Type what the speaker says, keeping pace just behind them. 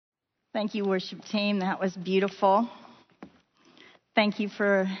Thank you, worship team. That was beautiful. Thank you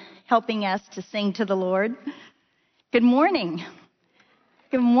for helping us to sing to the Lord. Good morning.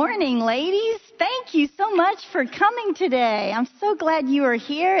 Good morning, ladies. Thank you so much for coming today. I'm so glad you are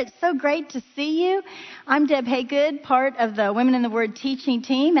here. It's so great to see you. I'm Deb Haygood, part of the Women in the Word teaching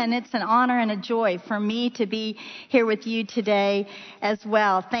team, and it's an honor and a joy for me to be here with you today as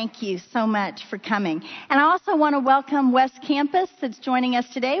well. Thank you so much for coming. And I also want to welcome West Campus that's joining us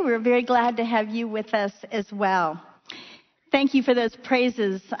today. We're very glad to have you with us as well. Thank you for those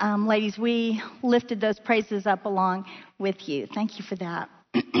praises, ladies. We lifted those praises up along with you. Thank you for that.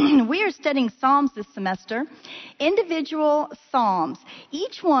 We are studying Psalms this semester, individual Psalms.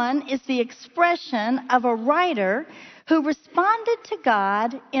 Each one is the expression of a writer who responded to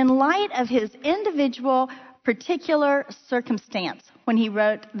God in light of his individual particular circumstance when he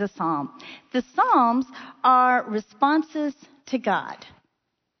wrote the Psalm. The Psalms are responses to God.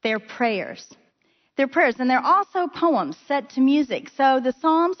 They're prayers. They're prayers, and they're also poems set to music. So the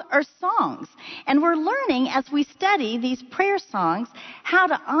Psalms are songs. And we're learning as we study these prayer songs how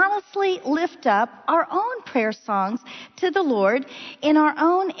to honestly lift up our own prayer songs to the Lord in our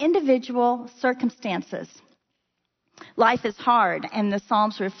own individual circumstances. Life is hard, and the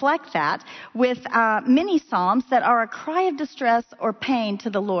Psalms reflect that with many Psalms that are a cry of distress or pain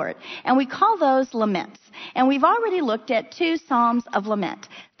to the Lord. And we call those laments. And we've already looked at 2 Psalms of lament.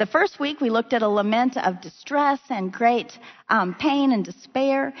 The first week we looked at a lament of distress and great pain and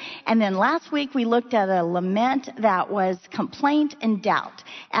despair. And then last week we looked at a lament that was complaint and doubt,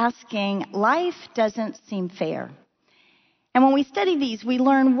 asking, life doesn't seem fair. And when we study these, we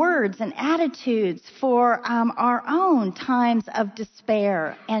learn words and attitudes for our own times of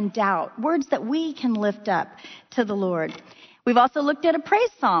despair and doubt, words that we can lift up to the Lord. We've also looked at a praise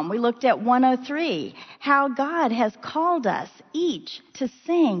psalm. We looked at 103, how God has called us each to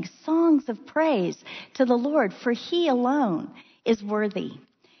sing songs of praise to the Lord, for he alone is worthy.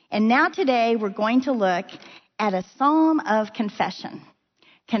 And now today we're going to look at a psalm of confession.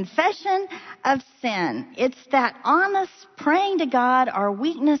 Confession of sin. It's that honest praying to God, our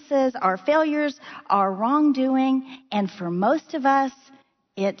weaknesses, our failures, our wrongdoing, and for most of us,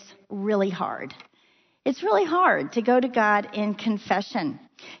 it's really hard. It's really hard to go to God in confession.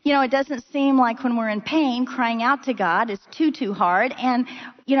 You know, it doesn't seem like when we're in pain, crying out to God is too hard. And,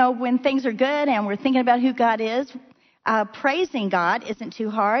 you know, when things are good and we're thinking about who God is, praising God isn't too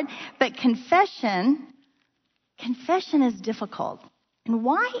hard. But confession is difficult. And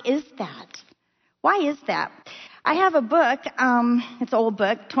why is that? Why is that? I have a book, it's an old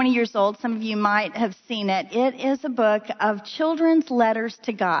book, 20 years old. Some of you might have seen it. It is a book of children's letters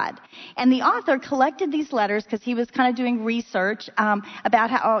to God. And the author collected these letters because he was kind of doing research about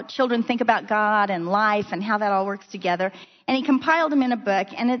how children think about God and life and how that all works together. And he compiled them in a book,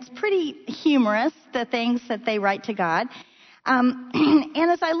 and it's pretty humorous, the things that they write to God. And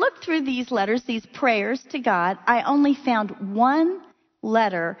as I looked through these letters, these prayers to God, I only found one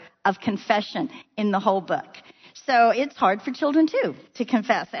letter of confession in the whole book. So it's hard for children too to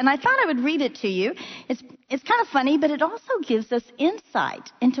confess. And I thought I would read it to you. It's kind of funny, but it also gives us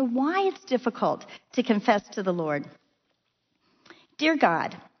insight into why it's difficult to confess to the Lord. Dear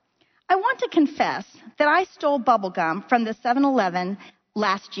God, I want to confess that I stole bubble gum from the 7-Eleven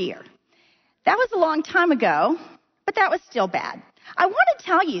last year. That was a long time ago, but that was still bad. I want to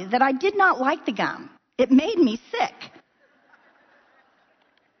tell you that I did not like the gum. It made me sick.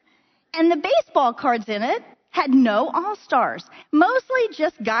 And the baseball cards in it had no all-stars, mostly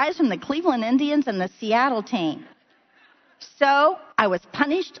just guys from the Cleveland Indians and the Seattle team. So I was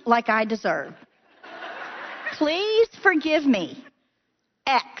punished like I deserve. Please forgive me.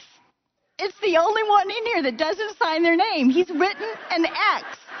 X. It's the only one in here that doesn't sign their name. He's written an X.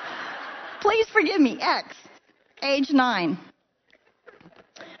 Please forgive me. X. Age 9.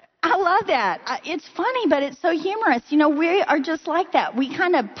 I love that. It's funny, but it's so humorous. You know, we are just like that. We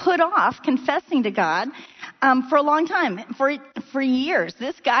kind of put off confessing to God for a long time, for years.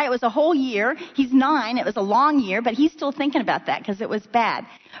 This guy, it was a whole year. He's 9. It was a long year, but he's still thinking about that because it was bad.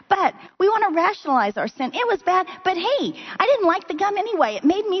 But we want to rationalize our sin. It was bad, but hey, I didn't like the gum anyway. It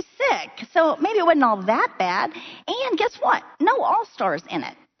made me sick. So maybe it wasn't all that bad. And guess what? No all-stars in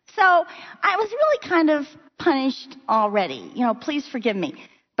it. So I was really kind of punished already. You know, please forgive me.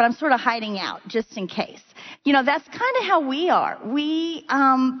 But I'm sort of hiding out just in case. You know, that's kind of how we are. We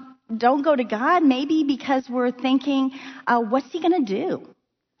don't go to God maybe because we're thinking, what's he going to do?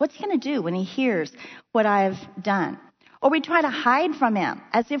 What's he going to do when he hears what I've done? Or we try to hide from him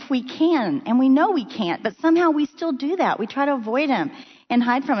as if we can, and we know we can't, but somehow we still do that. We try to avoid him and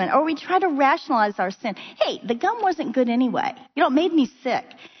hide from it. Or we try to rationalize our sin. Hey, the gum wasn't good anyway. You know, it made me sick.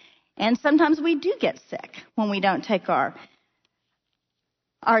 And sometimes we do get sick when we don't take our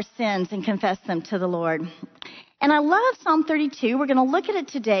sins and confess them to the Lord. And I love Psalm 32. We're going to look at it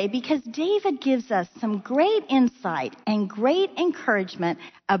today because David gives us some great insight and great encouragement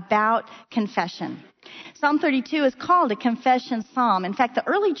about confession. Psalm 32 is called a confession psalm. In fact, the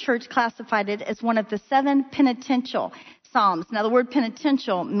early church classified it as one of the 7 penitential psalms. Now, the word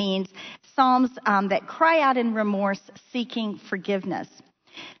penitential means psalms that cry out in remorse, seeking forgiveness.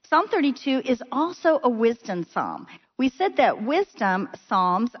 Psalm 32 is also a wisdom psalm. We said that wisdom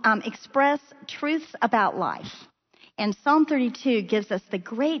psalms express truths about life. And Psalm 32 gives us the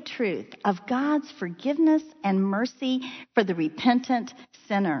great truth of God's forgiveness and mercy for the repentant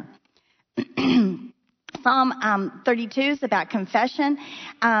sinner. Psalm 32 is about confession.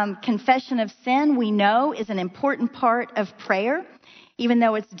 Confession of sin, we know, is an important part of prayer. Even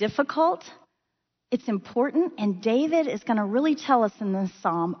though it's difficult, it's important. And David is going to really tell us in this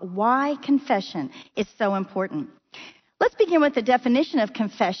psalm why confession is so important. Let's begin with the definition of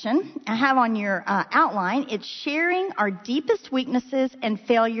confession. I have on your outline, it's sharing our deepest weaknesses and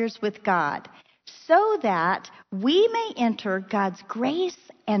failures with God so that we may enter God's grace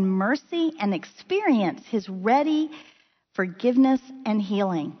and mercy and experience his ready forgiveness and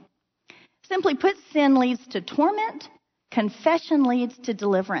healing. Simply put, sin leads to torment. Confession leads to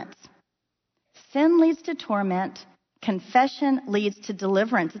deliverance. Sin leads to torment. Confession leads to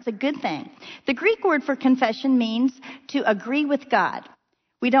deliverance. It's a good thing. The Greek word for confession means to agree with God.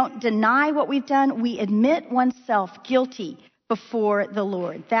 We don't deny what we've done. We admit oneself guilty before the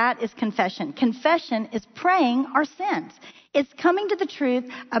Lord. That is confession. Confession is praying our sins. It's coming to the truth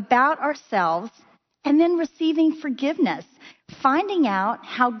about ourselves and then receiving forgiveness, finding out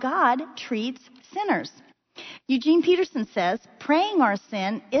how God treats sinners. Eugene Peterson says, praying our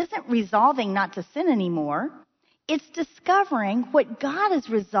sin isn't resolving not to sin anymore. It's discovering what God has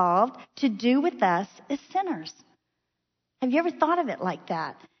resolved to do with us as sinners. Have you ever thought of it like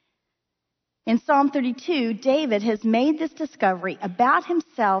that? In Psalm 32, David has made this discovery about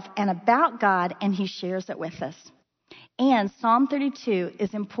himself and about God, and he shares it with us. And Psalm 32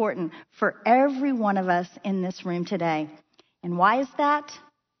 is important for every one of us in this room today. And why is that?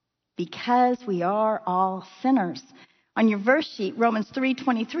 Because we are all sinners. On your verse sheet, Romans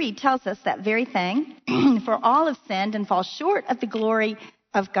 3:23 tells us that very thing. For all have sinned and fall short of the glory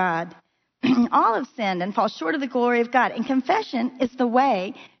of God. All have sinned and fall short of the glory of God. And confession is the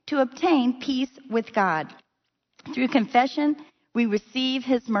way to obtain peace with God. Through confession, we receive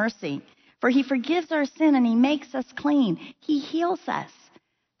his mercy. For he forgives our sin and he makes us clean. He heals us.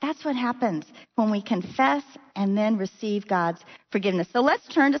 That's what happens when we confess and then receive God's forgiveness. So let's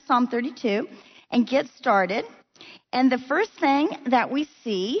turn to Psalm 32 and get started. And the first thing that we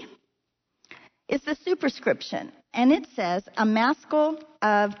see is the superscription. And it says, a maskil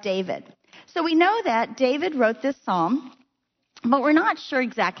of David. So we know that David wrote this psalm, but we're not sure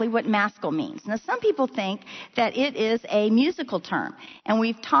exactly what maskil means. Now, some people think that it is a musical term. And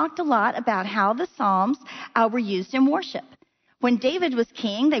we've talked a lot about how the psalms were used in worship. When David was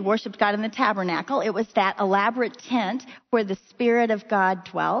king, they worshiped God in the tabernacle. It was that elaborate tent where the Spirit of God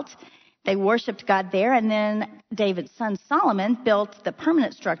dwelt. They worshiped God there, and then David's son Solomon built the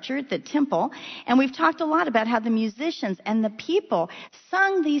permanent structure, the temple. And we've talked a lot about how the musicians and the people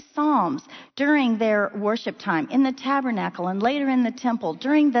sung these psalms during their worship time in the tabernacle and later in the temple,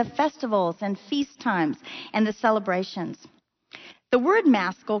 during the festivals and feast times and the celebrations. The word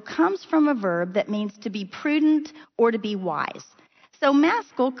maskil comes from a verb that means to be prudent or to be wise. So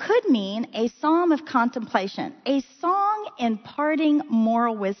maskil could mean a psalm of contemplation, a song imparting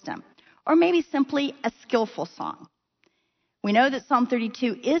moral wisdom, or maybe simply a skillful song. We know that Psalm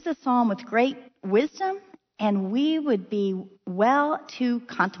 32 is a psalm with great wisdom, and we would be well to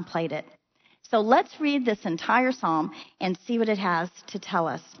contemplate it. So let's read this entire psalm and see what it has to tell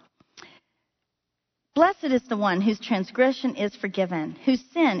us. Blessed is the one whose transgression is forgiven, whose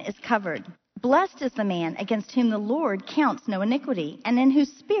sin is covered. Blessed is the man against whom the Lord counts no iniquity, and in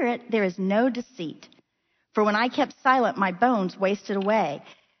whose spirit there is no deceit. For when I kept silent, my bones wasted away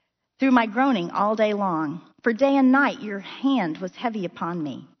through my groaning all day long. For day and night your hand was heavy upon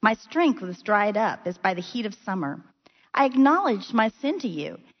me. My strength was dried up as by the heat of summer. I acknowledged my sin to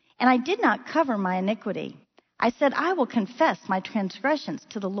you, and I did not cover my iniquity. I said, I will confess my transgressions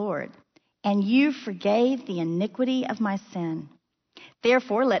to the Lord, and you forgave the iniquity of my sin.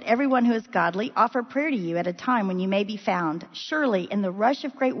 Therefore, let everyone who is godly offer prayer to you at a time when you may be found. Surely in the rush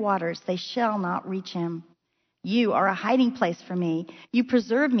of great waters they shall not reach him. You are a hiding place for me. You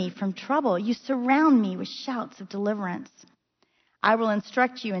preserve me from trouble. You surround me with shouts of deliverance. I will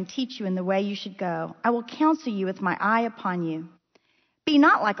instruct you and teach you in the way you should go. I will counsel you with my eye upon you. Be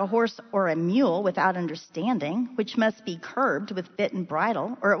not like a horse or a mule without understanding, which must be curbed with bit and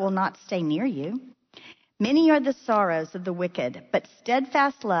bridle, or it will not stay near you. Many are the sorrows of the wicked, but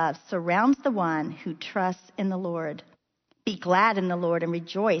steadfast love surrounds the one who trusts in the Lord. Be glad in the Lord and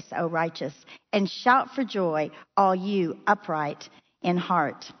rejoice, O righteous, and shout for joy, all you upright in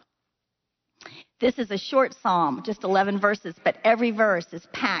heart. This is a short psalm, just 11 verses, but every verse is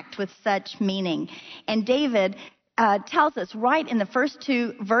packed with such meaning. And David tells us right in the first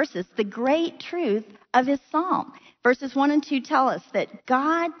 2 verses the great truth of his psalm. Verses 1 and 2 tell us that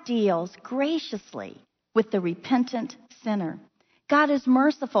God deals graciously with the repentant sinner. God is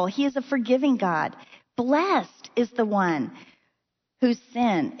merciful. He is a forgiving God. Blessed is the one whose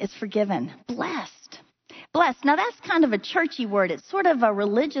sin is forgiven. Blessed. Blessed. Now that's kind of a churchy word. It's sort of a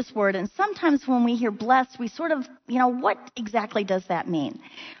religious word. And sometimes when we hear blessed, we sort of, what exactly does that mean?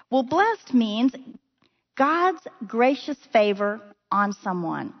 Well, blessed means God's gracious favor on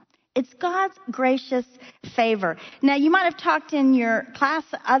someone. It's God's gracious favor. Now, you might have talked in your class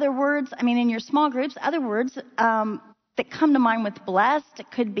in your small groups, other words that come to mind with blessed.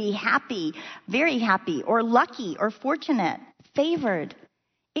 It could be happy, very happy, or lucky, or fortunate, favored.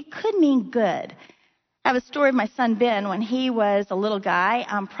 It could mean good. I have a story of my son, Ben, when he was a little guy,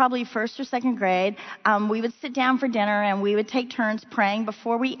 probably first or second grade. We would sit down for dinner and we would take turns praying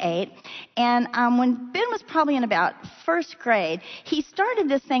before we ate. And when Ben was probably in about first grade, he started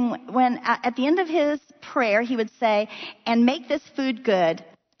this thing when at the end of his prayer, he would say, "And make this food good.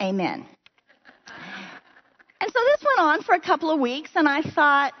 Amen." And so this went on for a couple of weeks, and I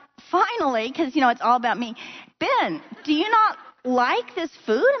thought, finally, because, it's all about me, "Ben, do you not like this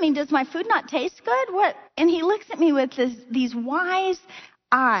food? Does my food not taste good? What?" And he looks at me with these wise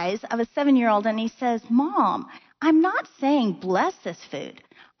eyes of a 7-year-old, and he says, "Mom, I'm not saying bless this food.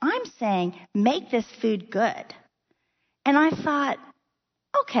 I'm saying make this food good." And I thought,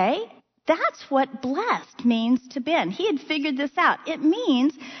 okay, that's what blessed means to Ben. He had figured this out. It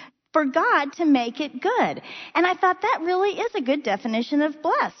means for God to make it good. And I thought that really is a good definition of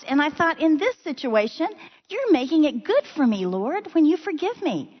blessed. And I thought, in this situation, you're making it good for me, Lord, when you forgive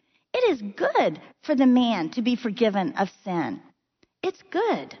me. It is good for the man to be forgiven of sin. It's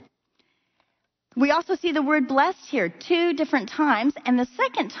good. We also see the word blessed here 2 different times. And the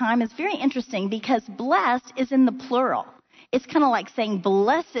second time is very interesting because blessed is in the plural. It's kind of like saying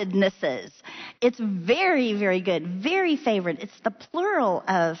blessednesses. It's very, very good, very favored. It's the plural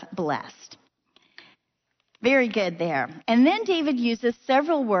of blessed. Very good there. And then David uses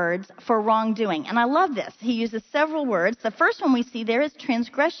several words for wrongdoing. And I love this. He uses several words. The first one we see there is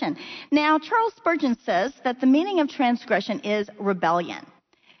transgression. Now, Charles Spurgeon says that the meaning of transgression is rebellion.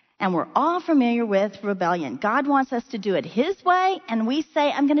 And we're all familiar with rebellion. God wants us to do it his way, and we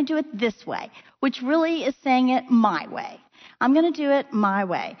say, "I'm going to do it this way," which really is saying it my way. I'm going to do it my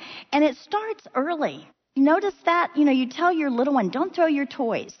way. And it starts early. You notice that? You tell your little one, "Don't throw your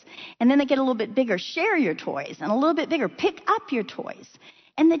toys." And then they get a little bit bigger, "Share your toys." And a little bit bigger, "Pick up your toys."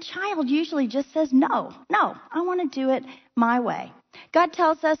 And the child usually just says, no, I want to do it my way. God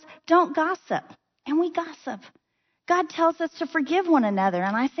tells us, "Don't gossip." And we gossip. God tells us to forgive one another.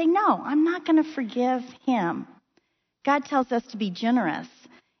 And I say, "No, I'm not going to forgive him." God tells us to be generous.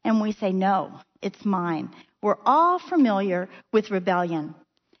 And we say, "No, it's mine." We're all familiar with rebellion.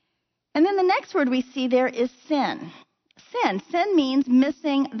 And then the next word we see there is sin. Sin means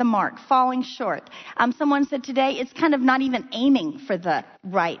missing the mark, falling short. Someone said today it's kind of not even aiming for the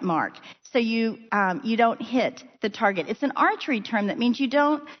right mark. So you don't hit the target. It's an archery term that means you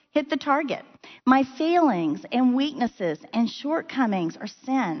don't hit the target. My failings and weaknesses and shortcomings are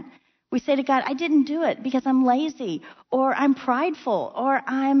sin. We say to God, "I didn't do it because I'm lazy, or I'm prideful, or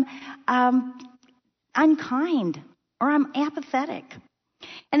I'm unkind, or I'm apathetic."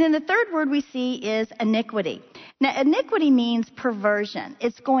 And then the third word we see is iniquity. Now, iniquity means perversion.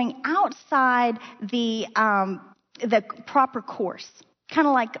 It's going outside the proper course, kind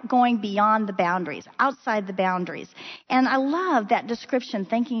of like going beyond the boundaries, outside the boundaries. And I love that description,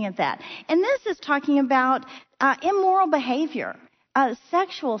 thinking of that. And this is talking about immoral behavior,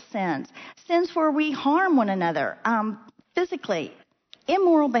 sexual sins, sins where we harm one another physically,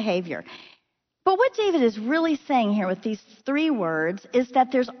 immoral behavior. But what David is really saying here with these 3 words is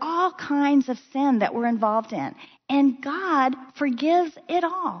that there's all kinds of sin that we're involved in. And God forgives it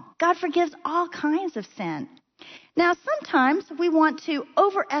all. God forgives all kinds of sin. Now, sometimes we want to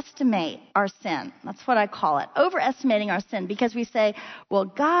overestimate our sin. That's what I call it, overestimating our sin, because we say, "Well,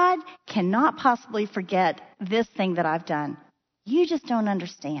 God cannot possibly forget this thing that I've done. You just don't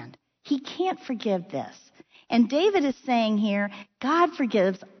understand. He can't forgive this." And David is saying here, God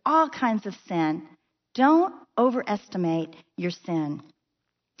forgives all kinds of sin. Don't overestimate your sin.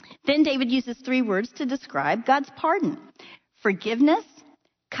 Then David uses 3 words to describe God's pardon: forgiveness,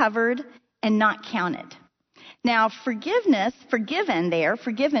 covered, and not counted. Now, forgiven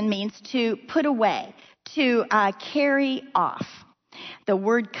means to put away, to carry off. The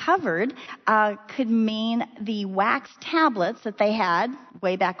word covered could mean the wax tablets that they had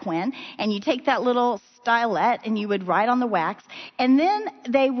way back when, and you take that little stylet and you would write on the wax, and then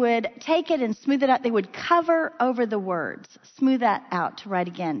they would take it and smooth it out. They would cover over the words, smooth that out to write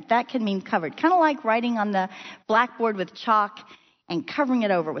again. That could mean covered, kind of like writing on the blackboard with chalk and covering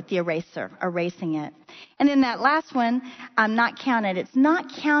it over with the eraser, erasing it. And then that last one, not counted. It's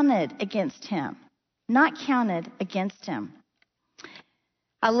not counted against him. Not counted against him.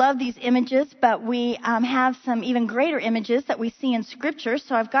 I love these images, but we have some even greater images that we see in Scripture.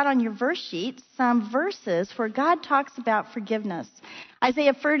 So I've got on your verse sheet some verses where God talks about forgiveness.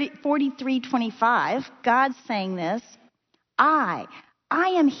 Isaiah 43:25, God's saying this: I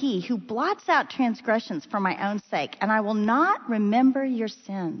am he who blots out transgressions for my own sake, and I will not remember your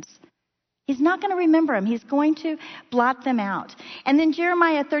sins. He's not going to remember them. He's going to blot them out. And then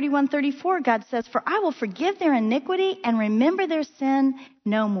Jeremiah 31:34, God says, for I will forgive their iniquity and remember their sin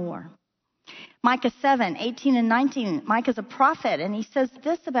no more. Micah 7:18 and 19, Micah's a prophet, and he says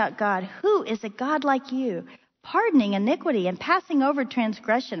this about God: who is a God like you, pardoning iniquity and passing over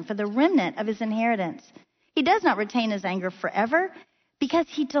transgression for the remnant of his inheritance? He does not retain his anger forever, because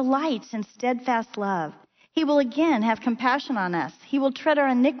he delights in steadfast love. He will again have compassion on us. He will tread our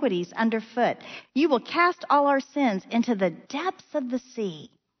iniquities underfoot. You will cast all our sins into the depths of the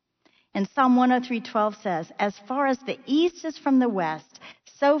sea. And Psalm 103:12 says, as far as the east is from the west,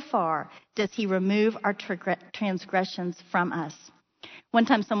 so far does he remove our transgressions from us. One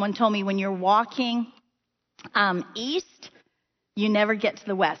time someone told me, when you're walking east, you never get to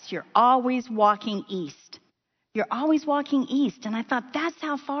the west. You're always walking east. You're always walking east. And I thought, that's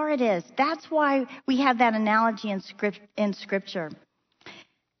how far it is. That's why we have that analogy in Scripture.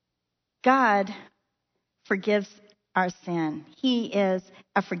 God forgives our sin. He is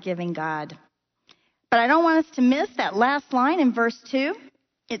a forgiving God. But I don't want us to miss that last line in verse 2.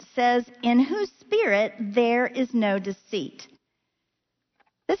 It says, in whose spirit there is no deceit.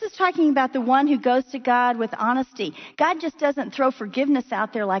 This is talking about the one who goes to God with honesty. God just doesn't throw forgiveness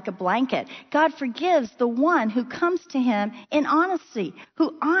out there like a blanket. God forgives the one who comes to him in honesty,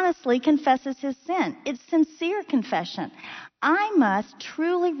 who honestly confesses his sin. It's sincere confession. I must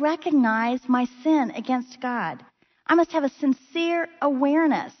truly recognize my sin against God. I must have a sincere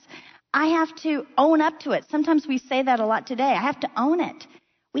awareness. I have to own up to it. Sometimes we say that a lot today. I have to own it.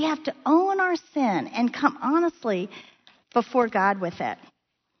 We have to own our sin and come honestly before God with it.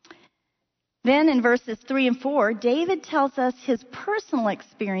 Then in verses 3 and 4, David tells us his personal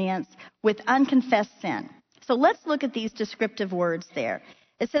experience with unconfessed sin. So let's look at these descriptive words there.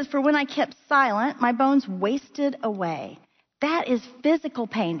 It says, for when I kept silent, my bones wasted away. That is physical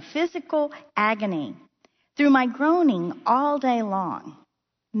pain, physical agony. Through my groaning all day long,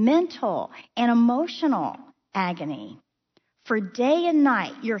 mental and emotional agony. For day and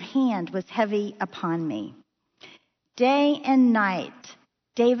night your hand was heavy upon me. Day and night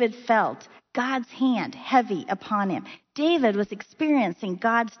David felt God's hand heavy upon him. David was experiencing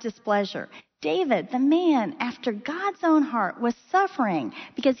God's displeasure. David, the man after God's own heart, was suffering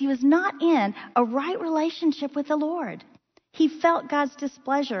because he was not in a right relationship with the Lord. He felt God's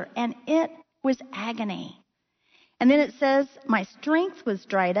displeasure, and it was agony. And then it says, my strength was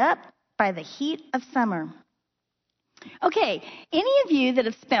dried up by the heat of summer. Okay, any of you that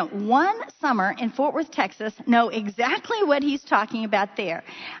have spent one summer in Fort Worth, Texas, know exactly what he's talking about there.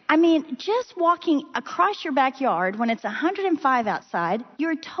 I mean, just walking across your backyard when it's 105 outside,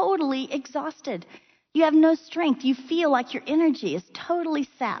 you're totally exhausted. You have no strength. You feel like your energy is totally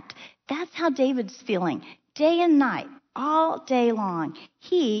sapped. That's how David's feeling, day and night, all day long.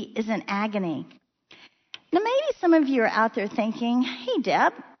 He is in agony. Now, maybe some of you are out there thinking, hey,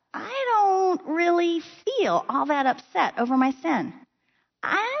 Deb, I don't really feel all that upset over my sin.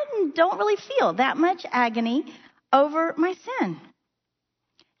 I don't really feel that much agony over my sin.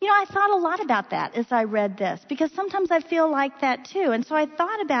 You know, I thought a lot about that as I read this, because sometimes I feel like that too. And so I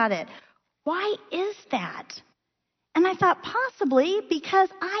thought about it. Why is that? And I thought possibly because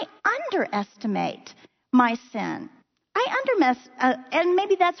I underestimate my sin. And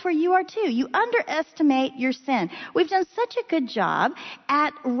maybe that's where you are too. You underestimate your sin. We've done such a good job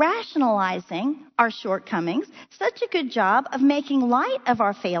at rationalizing our shortcomings, such a good job of making light of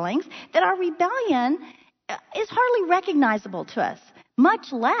our failings, that our rebellion is hardly recognizable to us.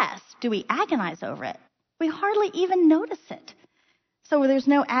 Much less do we agonize over it. We hardly even notice it. So there's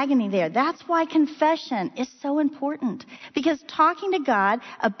no agony there. That's why confession is so important, because talking to God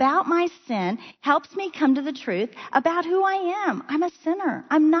about my sin helps me come to the truth about who I am. I'm a sinner.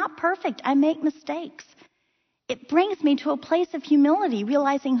 I'm not perfect. I make mistakes. It brings me to a place of humility,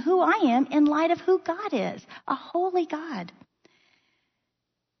 realizing who I am in light of who God is, a holy God.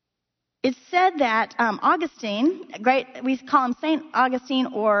 It's said that Augustine, we call him St. Augustine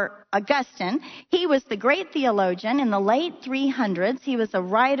or Augustine, he was the great theologian in the late 300s. He was a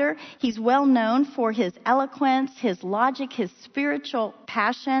writer. He's well known for his eloquence, his logic, his spiritual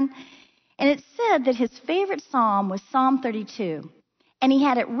passion. And it's said that his favorite psalm was Psalm 32. And he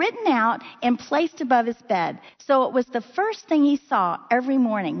had it written out and placed above his bed. So it was the first thing he saw every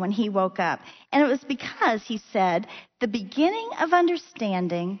morning when he woke up. And it was because he said, the beginning of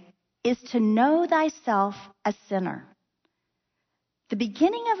understanding is to know thyself a sinner. The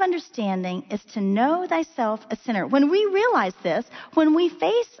beginning of understanding is to know thyself a sinner. When we realize this, when we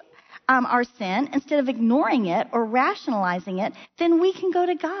face our sin, instead of ignoring it or rationalizing it, then we can go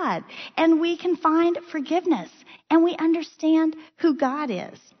to God and we can find forgiveness and we understand who God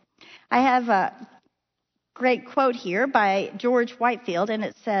is. I have a great quote here by George Whitefield, and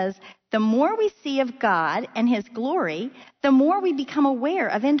it says, the more we see of God and his glory, the more we become aware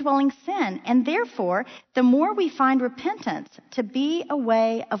of indwelling sin, and therefore, the more we find repentance to be a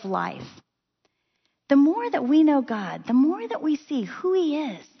way of life. The more that we know God, the more that we see who he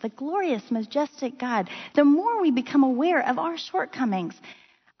is, the glorious, majestic God, the more we become aware of our shortcomings,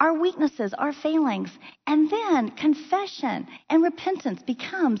 our weaknesses, our failings, and then confession and repentance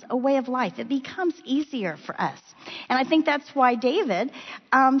becomes a way of life. It becomes easier for us. And I think that's why David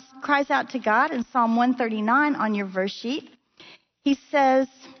cries out to God in Psalm 139 on your verse sheet. He says,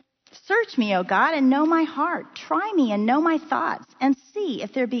 search me, O God, and know my heart. Try me and know my thoughts, and see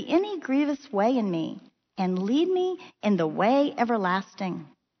if there be any grievous way in me, and lead me in the way everlasting.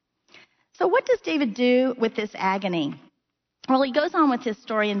 So what does David do with this agony? Well, he goes on with his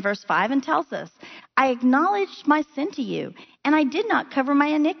story in verse 5 and tells us, I acknowledged my sin to you, and I did not cover my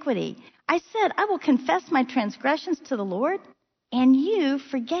iniquity. I said, I will confess my transgressions to the Lord, and you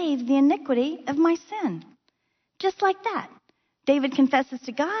forgave the iniquity of my sin. Just like that. David confesses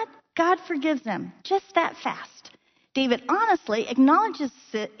to God, God forgives him. Just that fast. David honestly acknowledges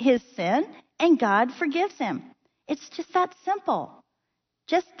his sin, and God forgives him. It's just that simple.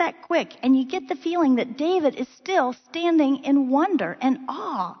 Just that quick. And you get the feeling that David is still standing in wonder and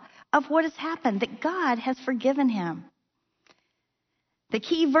awe of what has happened, that God has forgiven him. The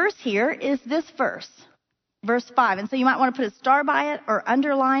key verse here is this verse, verse 5. And so you might want to put a star by it or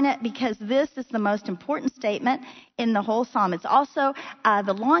underline it, because this is the most important statement in the whole psalm. It's also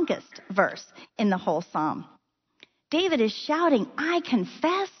the longest verse in the whole psalm. David is shouting, I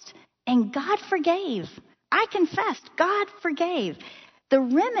confessed and God forgave. I confessed, God forgave. The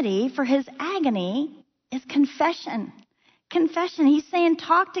remedy for his agony is confession. Confession. He's saying,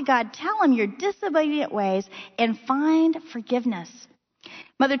 talk to God, tell him your disobedient ways, and find forgiveness.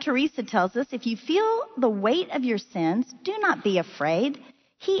 Mother Teresa tells us, if you feel the weight of your sins, do not be afraid.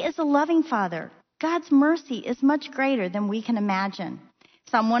 He is a loving Father. God's mercy is much greater than we can imagine.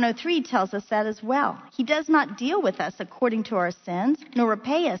 Psalm 103 tells us that as well. He does not deal with us according to our sins, nor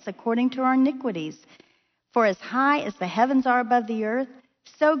repay us according to our iniquities. For as high as the heavens are above the earth,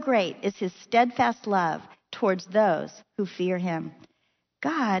 so great is his steadfast love towards those who fear him.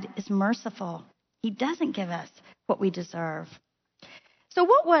 God is merciful. He doesn't give us what we deserve. So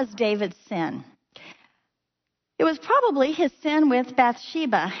what was David's sin? It was probably his sin with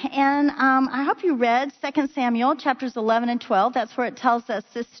Bathsheba. And I hope you read 2 Samuel chapters 11 and 12. That's where it tells us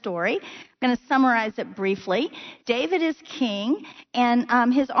this story. I'm going to summarize it briefly. David is king,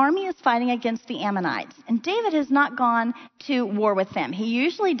 and his army is fighting against the Ammonites. And David has not gone to war with them. He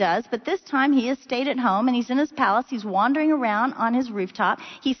usually does, but this time he has stayed at home, and he's in his palace. He's wandering around on his rooftop.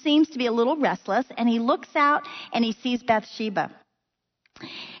 He seems to be a little restless, and he looks out, and he sees Bathsheba.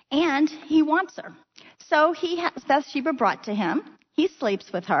 And he wants her. So he has Bathsheba brought to him. He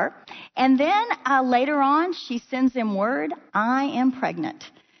sleeps with her. And then later on, she sends him word, I am pregnant.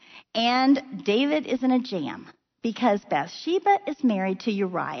 And David is in a jam because Bathsheba is married to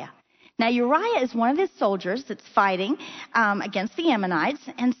Uriah. Now, Uriah is one of his soldiers that's fighting against the Ammonites.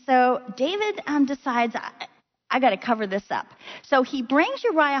 And so David decides, I got to cover this up. So he brings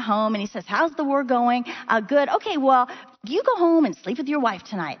Uriah home and he says, how's the war going? Good. Okay, well, you go home and sleep with your wife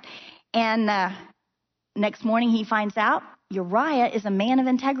tonight. And next morning he finds out Uriah is a man of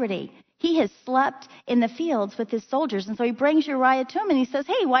integrity. He has slept in the fields with his soldiers. And so he brings Uriah to him and he says,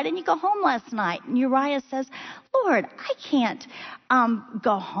 hey, why didn't you go home last night? And Uriah says, Lord, I can't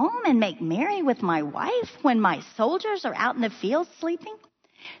go home and make merry with my wife when my soldiers are out in the fields sleeping.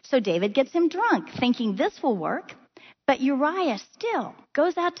 So David gets him drunk, thinking this will work. But Uriah still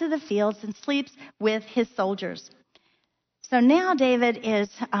goes out to the fields and sleeps with his soldiers. So now David is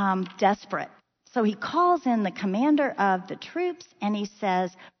desperate. So he calls in the commander of the troops and he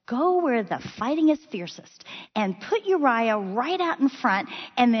says, go where the fighting is fiercest and put Uriah right out in front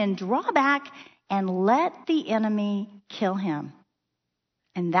and then draw back and let the enemy kill him.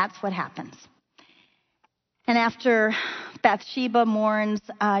 And that's what happens. And after Bathsheba mourns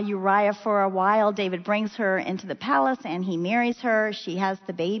Uriah for a while, David brings her into the palace and he marries her. She has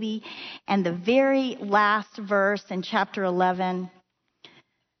the baby. And the very last verse in chapter 11,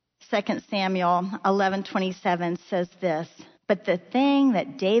 2 Samuel 11:27 says this, but the thing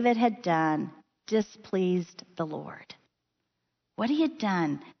that David had done displeased the Lord. What he had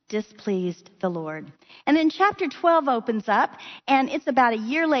done displeased the Lord. And then chapter 12 opens up, and it's about a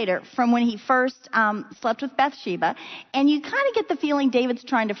year later from when he first slept with Bathsheba, and you kind of get the feeling David's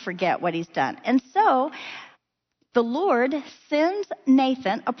trying to forget what he's done. And so the Lord sends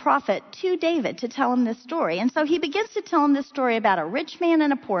Nathan, a prophet, to David to tell him this story. And so he begins to tell him this story about a rich man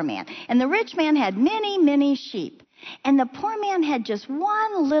and a poor man. And the rich man had many, many sheep. And the poor man had just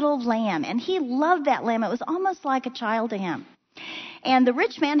one little lamb, and he loved that lamb. It was almost like a child to him. And the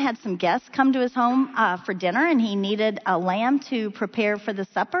rich man had some guests come to his home for dinner, and he needed a lamb to prepare for the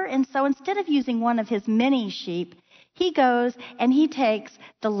supper. And so instead of using one of his many sheep, he goes and he takes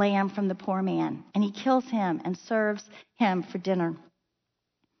the lamb from the poor man, and he kills him and serves him for dinner.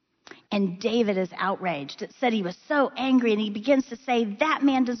 And David is outraged. It said he was so angry, and he begins to say, that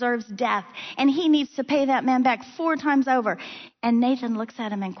man deserves death, and he needs to pay that man back 4 times over. And Nathan looks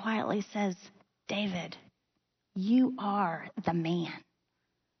at him and quietly says, David, you are the man.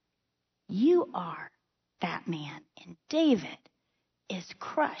 You are that man. And David is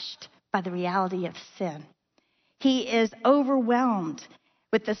crushed by the reality of sin. He is overwhelmed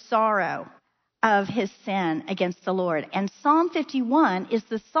with the sorrow of his sin against the Lord. And Psalm 51 is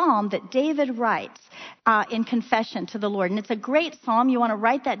the psalm that David writes in confession to the Lord. And it's a great psalm. You want to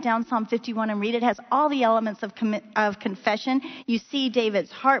write that down, Psalm 51, and read it. It has all the elements of confession. You see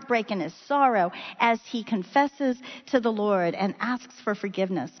David's heartbreak and his sorrow as he confesses to the Lord and asks for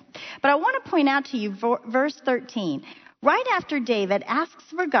forgiveness. But I want to point out to you verse 13. Right after David asks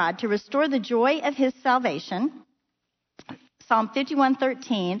for God to restore the joy of his salvation, Psalm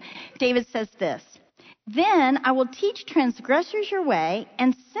 51:13, David says this, then I will teach transgressors your way,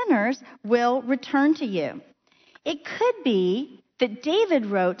 and sinners will return to you. It could be that David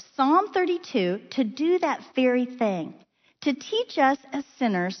wrote Psalm 32 to do that very thing, to teach us as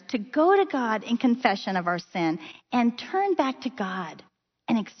sinners to go to God in confession of our sin and turn back to God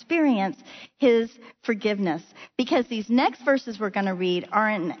and experience his forgiveness. Because these next verses we're going to read are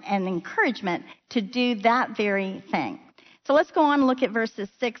an encouragement to do that very thing. So let's go on and look at verses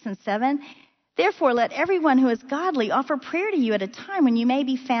 6 and 7. Therefore, let everyone who is godly offer prayer to you at a time when you may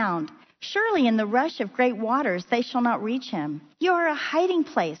be found. Surely in the rush of great waters they shall not reach him. You are a hiding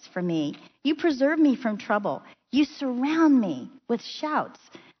place for me. You preserve me from trouble. You surround me with shouts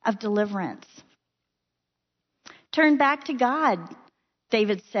of deliverance. Turn back to God,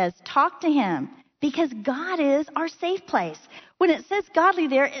 David says. Talk to him, because God is our safe place. When it says godly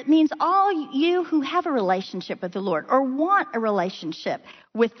there, it means all you who have a relationship with the Lord or want a relationship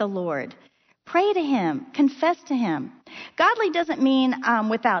with the Lord. Pray to him. Confess to him. Godly doesn't mean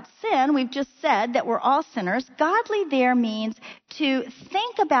without sin. We've just said that we're all sinners. Godly there means to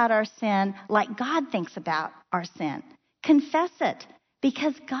think about our sin like God thinks about our sin. Confess it,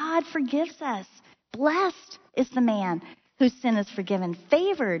 because God forgives us. Blessed is the man whose sin is forgiven.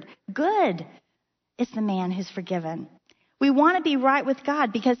 Favored, good is the man who's forgiven. We want to be right with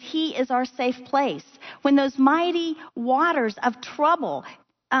God because he is our safe place. When those mighty waters of trouble,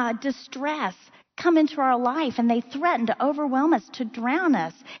 distress come into our life and they threaten to overwhelm us, to drown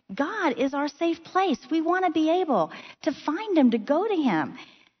us, God is our safe place. We want to be able to find him, to go to him.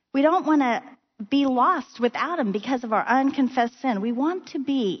 We don't want to be lost without him because of our unconfessed sin. We want to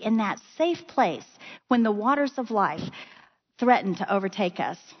be in that safe place when the waters of life threaten to overtake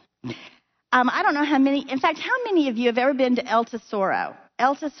us. I don't know how many of you have ever been to El Tesoro?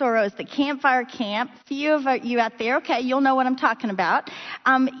 El Tesoro is the campfire camp. Few of you out there, okay, you'll know what I'm talking about.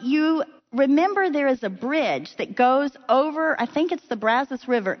 You remember there is a bridge that goes over, I think it's the Brazos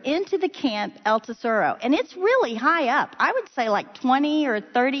River, into the camp El Tesoro. And it's really high up. I would say like 20 or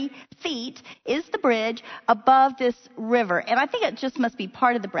 30 feet is the bridge above this river. And I think it just must be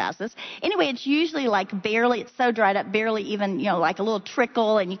part of the Brazos. Anyway, it's usually like barely, it's so dried up, barely even, like a little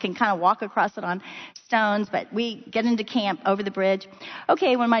trickle, and you can kind of walk across it on stones. But we get into camp over the bridge.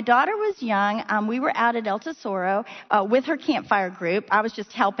 Okay, when my daughter was young, we were out at El Tesoro with her campfire group. I was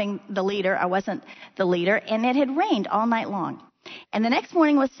just helping the leader. I wasn't the leader. And it had rained all night long. And the next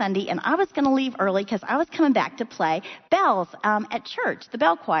morning was Sunday, and I was going to leave early because I was coming back to play bells at church, the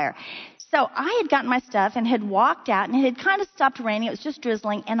bell choir. So I had gotten my stuff and had walked out, and it had kind of stopped raining. It was just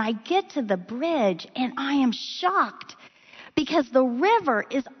drizzling. And I get to the bridge, and I am shocked because the river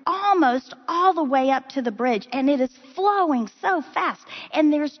is almost all the way up to the bridge, and it is flowing so fast.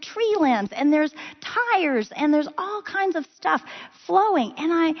 And there's tree limbs, and there's tires, and there's all kinds of stuff flowing.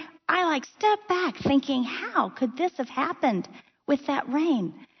 And I like stepped back thinking, how could this have happened with that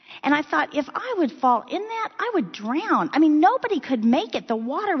rain? And I thought, if I would fall in that, I would drown. I mean, nobody could make it. The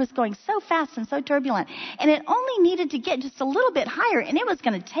water was going so fast and so turbulent. And it only needed to get just a little bit higher, and it was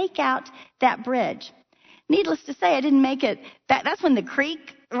going to take out that bridge. Needless to say, I didn't make it. That's when the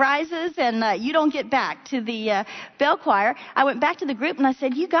creek rises and you don't get back to the bell choir. I went back to the group and I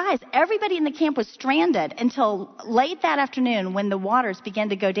said, you guys, everybody in the camp was stranded until late that afternoon when the waters began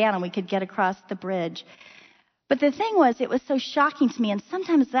to go down and we could get across the bridge. But the thing was, it was so shocking to me, and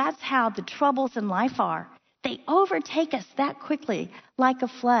sometimes that's how the troubles in life are. They overtake us that quickly, like a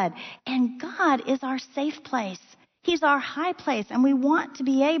flood. And God is our safe place. He's our high place, and we want to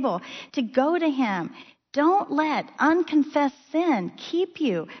be able to go to Him. Don't let unconfessed sin keep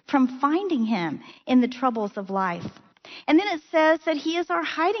you from finding Him in the troubles of life. And then it says that He is our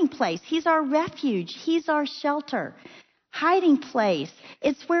hiding place. He's our refuge. He's our shelter. Hiding place.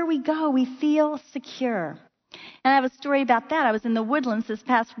 It's where we go. We feel secure. And I have a story about that. I was in the Woodlands this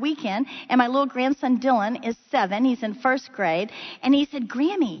past weekend, and my little grandson Dylan is 7. He's in first grade. And he said,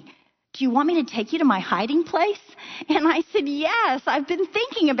 Grammy, do you want me to take you to my hiding place? And I said, yes, I've been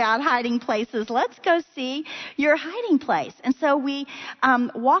thinking about hiding places. Let's go see your hiding place. And so we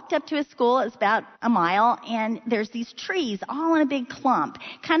walked up to a school. It's about a mile, and there's these trees all in a big clump,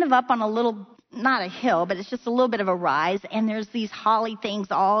 kind of up on a little, not a hill, but it's just a little bit of a rise, and there's these holly things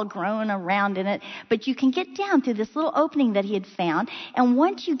all grown around in it. But you can get down through this little opening that he had found, and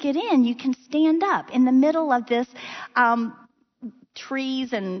once you get in, you can stand up in the middle of this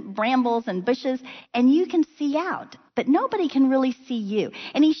trees and brambles and bushes, and you can see out, but nobody can really see you.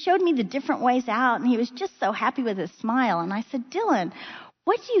 And he showed me the different ways out, and he was just so happy with his smile. And I said, Dylan,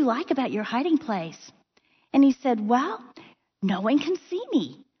 what do you like about your hiding place? And he said, well, no one can see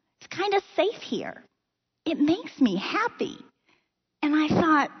me. It's kind of safe here. It makes me happy. And I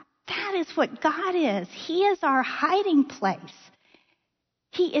thought, that is what God is. He is our hiding place.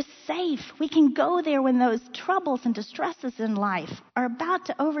 He is safe. We can go there when those troubles and distresses in life are about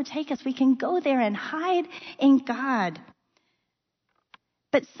to overtake us. We can go there and hide in God.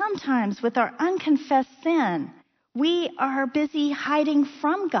 But sometimes with our unconfessed sin, we are busy hiding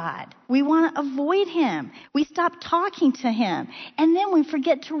from God. We want to avoid Him. We stop talking to Him. And then we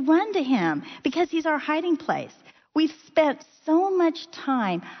forget to run to Him because He's our hiding place. We've spent so much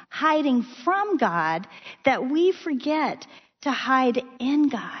time hiding from God that we forget to hide in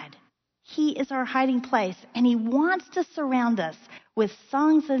God. He is our hiding place, and He wants to surround us with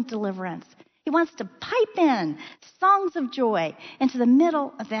songs of deliverance. He wants to pipe in songs of joy into the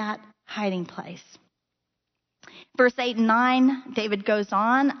middle of that hiding place. Verse 8 and 9, David goes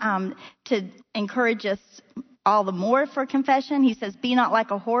on to encourage us all the more for confession. He says, be not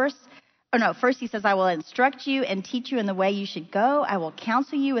like a horse. First he says, I will instruct you and teach you in the way you should go. I will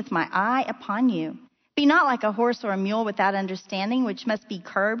counsel you with my eye upon you. Be not like a horse or a mule without understanding, which must be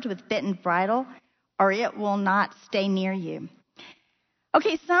curbed with bit and bridle, or it will not stay near you.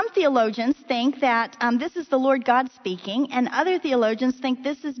 Okay, some theologians think that this is the Lord God speaking, and other theologians think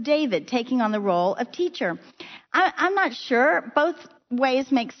this is David taking on the role of teacher. I'm not sure. Both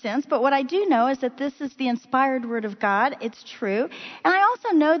ways make sense, but what I do know is that this is the inspired word of God. It's true. And I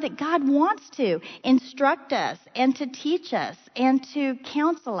also know that God wants to instruct us and to teach us and to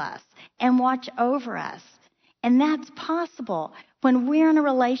counsel us and watch over us. And that's possible when we're in a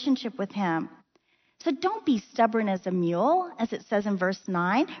relationship with Him. So don't be stubborn as a mule, as it says in verse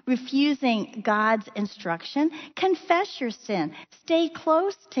 9, refusing God's instruction. Confess your sin. Stay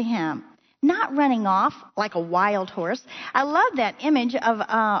close to Him, not running off like a wild horse. I love that image of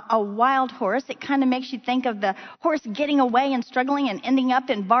a wild horse. It kind of makes you think of the horse getting away and struggling and ending up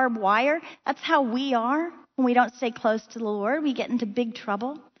in barbed wire. That's how we are when we don't stay close to the Lord. We get into big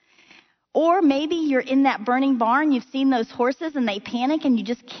trouble. Or maybe you're in that burning barn, you've seen those horses and they panic and you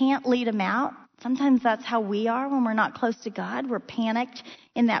just can't lead them out. Sometimes that's how we are when we're not close to God. We're panicked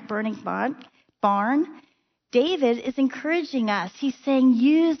in that burning barn. David is encouraging us. He's saying,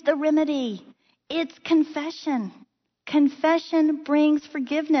 use the remedy. It's confession. Confession brings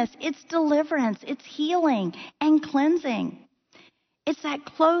forgiveness. It's deliverance. It's healing and cleansing. It's that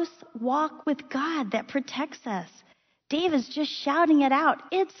close walk with God that protects us. David's just shouting it out.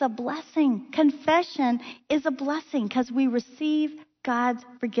 It's a blessing. Confession is a blessing because we receive God's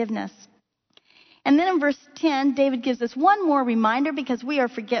forgiveness. And then in verse 10, David gives us one more reminder because we are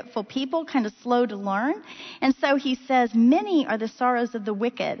forgetful people, kind of slow to learn. And so he says, many are the sorrows of the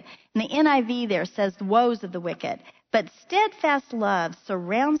wicked. And the NIV there says the woes of the wicked. But steadfast love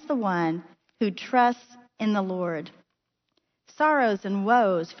surrounds the one who trusts in the Lord. Sorrows and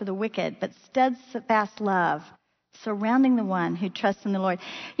woes for the wicked, but steadfast love surrounding the one who trusts in the Lord.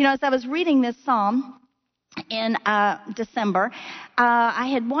 You know, as I was reading this psalm in December, I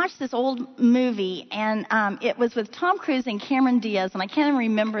had watched this old movie, and it was with Tom Cruise and Cameron Diaz, and I can't even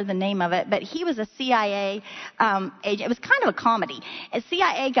remember the name of it, but he was a CIA agent. It was kind of a comedy, a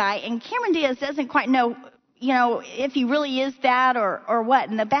CIA guy, and Cameron Diaz doesn't quite know, you know, if he really is that or what,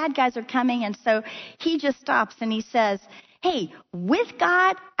 and the bad guys are coming, and so he just stops and he says, hey, with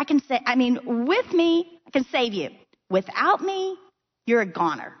God, with me, I can save you. Without me, you're a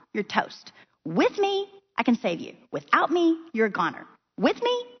goner. You're toast. With me, I can save you. Without me, you're a goner. With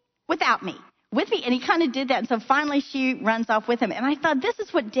me, without me. With me. And he kind of did that. And so finally she runs off with him. And I thought, this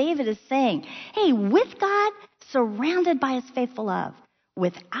is what David is saying. Hey, with God, surrounded by his faithful love.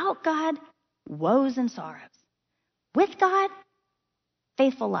 Without God, woes and sorrows. With God,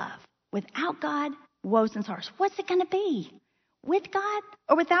 faithful love. Without God, woes and sorrows. What's it going to be? With God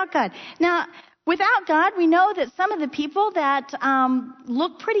or without God? Now, without God, we know that some of the people that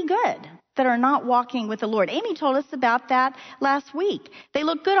look pretty good, that are not walking with the Lord. Amy told us about that last week. They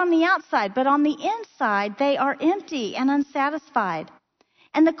look good on the outside, but on the inside, they are empty and unsatisfied.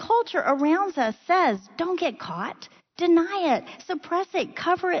 And the culture around us says, don't get caught. Deny it. Suppress it.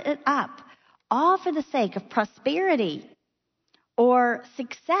 Cover it up. All for the sake of prosperity or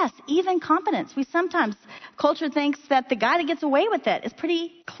success, even competence. Culture thinks that the guy that gets away with it is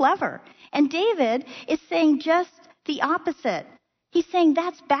pretty clever. And David is saying just the opposite. He's saying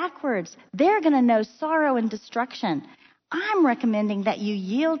that's backwards. They're going to know sorrow and destruction. I'm recommending that you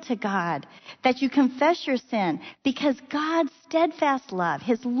yield to God, that you confess your sin, because God's steadfast love,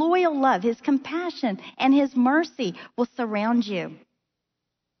 his loyal love, his compassion, and his mercy will surround you.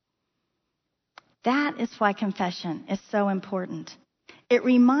 That is why confession is so important. It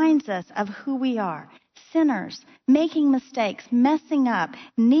reminds us of who we are, sinners, making mistakes, messing up,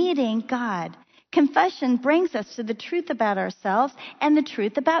 needing God. Confession brings us to the truth about ourselves and the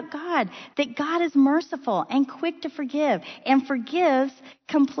truth about God, that God is merciful and quick to forgive and forgives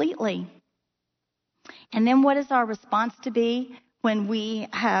completely. And then what is our response to be when we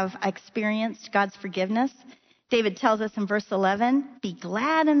have experienced God's forgiveness? David tells us in verse 11, be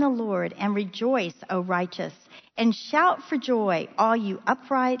glad in the Lord and rejoice, O righteous, and shout for joy, all you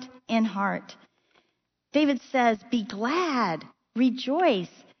upright in heart. David says, be glad, rejoice,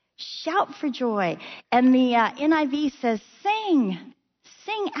 shout for joy. And the NIV says, sing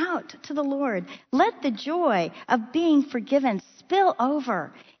out to the Lord. Let the joy of being forgiven spill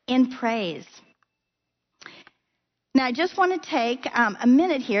over in praise. Now, I just want to take a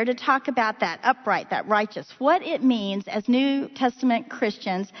minute here to talk about that upright, that righteous, what it means as New Testament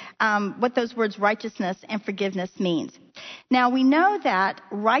Christians, what those words righteousness and forgiveness means. Now, we know that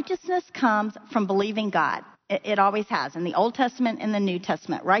righteousness comes from believing God. It always has, in the Old Testament and the New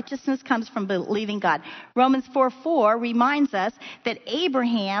Testament. Righteousness comes from believing God. Romans 4:4 reminds us that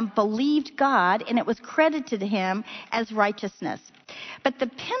Abraham believed God and it was credited to him as righteousness. But the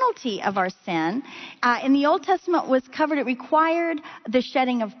penalty of our sin in the Old Testament was covered. It required the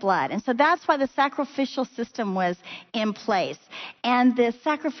shedding of blood. And so that's why the sacrificial system was in place. And the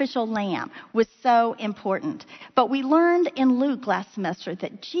sacrificial lamb was so important. But we learned in Luke last semester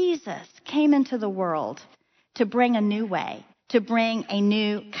that Jesus came into the world to bring a new way, to bring a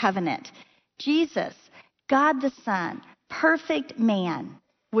new covenant. Jesus, God the Son, perfect man,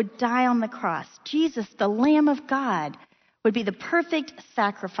 would die on the cross. Jesus, the Lamb of God, would be the perfect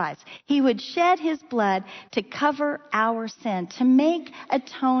sacrifice. He would shed his blood to cover our sin, to make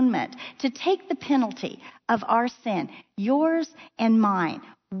atonement, to take the penalty of our sin, yours and mine,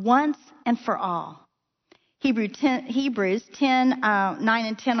 once and for all. Hebrews 10, 9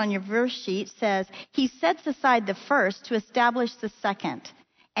 and 10 on your verse sheet says, he sets aside the first to establish the second,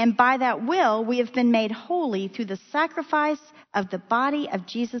 And by that will, we have been made holy through the sacrifice of the body of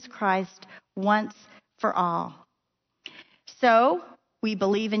Jesus Christ once for all. So we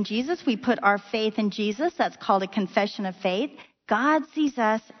believe in Jesus. We put our faith in Jesus. That's called a confession of faith. God sees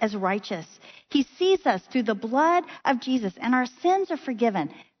us as righteous. He sees us through the blood of Jesus, and our sins are forgiven,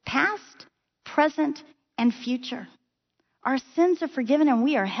 past, present, and future. Our sins are forgiven, and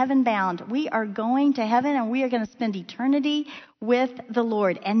we are heaven bound. We are going to heaven, and we are going to spend eternity with the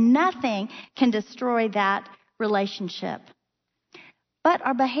Lord, and nothing can destroy that relationship. But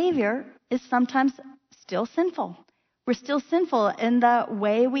our behavior is sometimes still sinful. We're still sinful in the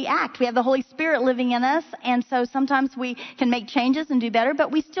way we act. We have the Holy Spirit living in us, and so sometimes we can make changes and do better,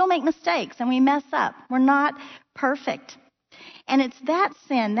 but we still make mistakes and we mess up. We're not perfect. And it's that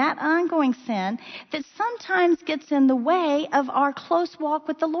sin, that ongoing sin, that sometimes gets in the way of our close walk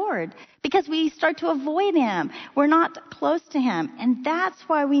with the Lord because we start to avoid Him. We're not close to Him. And that's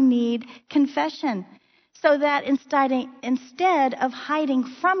why we need confession, so that instead of hiding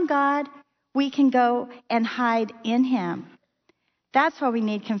from God, we can go and hide in Him. That's why we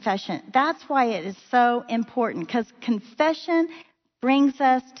need confession. That's why it is so important, because confession brings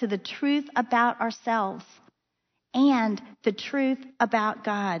us to the truth about ourselves and the truth about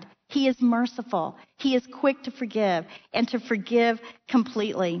God. He is merciful. He is quick to forgive and to forgive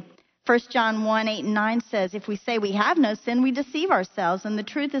completely. 1 John 1:8-9 says, if we say we have no sin, we deceive ourselves and the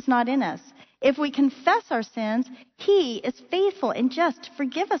truth is not in us. If we confess our sins, He is faithful and just to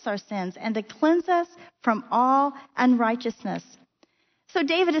forgive us our sins and to cleanse us from all unrighteousness. So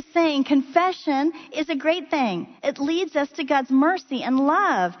David is saying confession is a great thing. It leads us to God's mercy and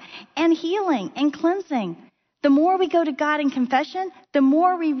love and healing and cleansing. The more we go to God in confession, the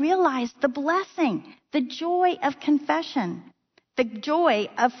more we realize the blessing, the joy of confession, the joy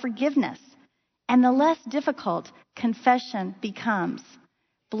of forgiveness, and the less difficult confession becomes.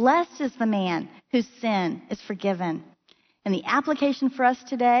 Blessed is the man whose sin is forgiven. And the application for us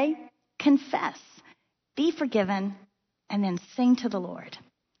today, confess, be forgiven, and then sing to the Lord.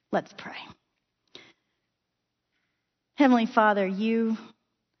 Let's pray. Heavenly Father, You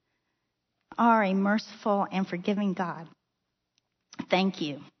are a merciful and forgiving God. Thank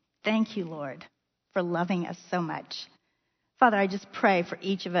You. Thank You, Lord, for loving us so much. Father, I just pray for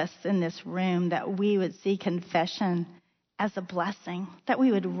each of us in this room that we would see confession as a blessing, that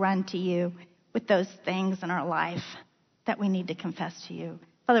we would run to You with those things in our life that we need to confess to You.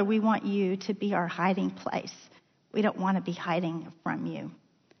 Father, we want You to be our hiding place. We don't want to be hiding from You.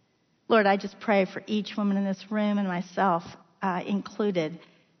 Lord, I just pray for each woman in this room and myself included,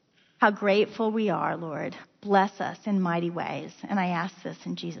 how grateful we are, Lord. Bless us in mighty ways. And I ask this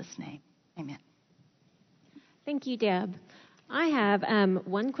in Jesus' name. Amen. Thank you, Deb. I have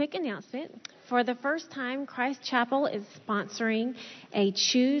one quick announcement. For the first time, Christ Chapel is sponsoring a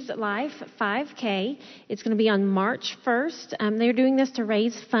Choose Life 5K. It's going to be on March 1st. They're doing this to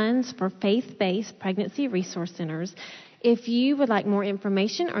raise funds for faith-based pregnancy resource centers. If you would like more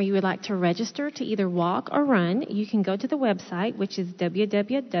information or you would like to register to either walk or run, you can go to the website, which is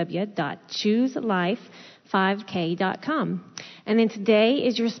www.chooselife5k.com. And then today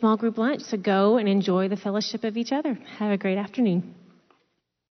is your small group lunch, so go and enjoy the fellowship of each other. Have a great afternoon.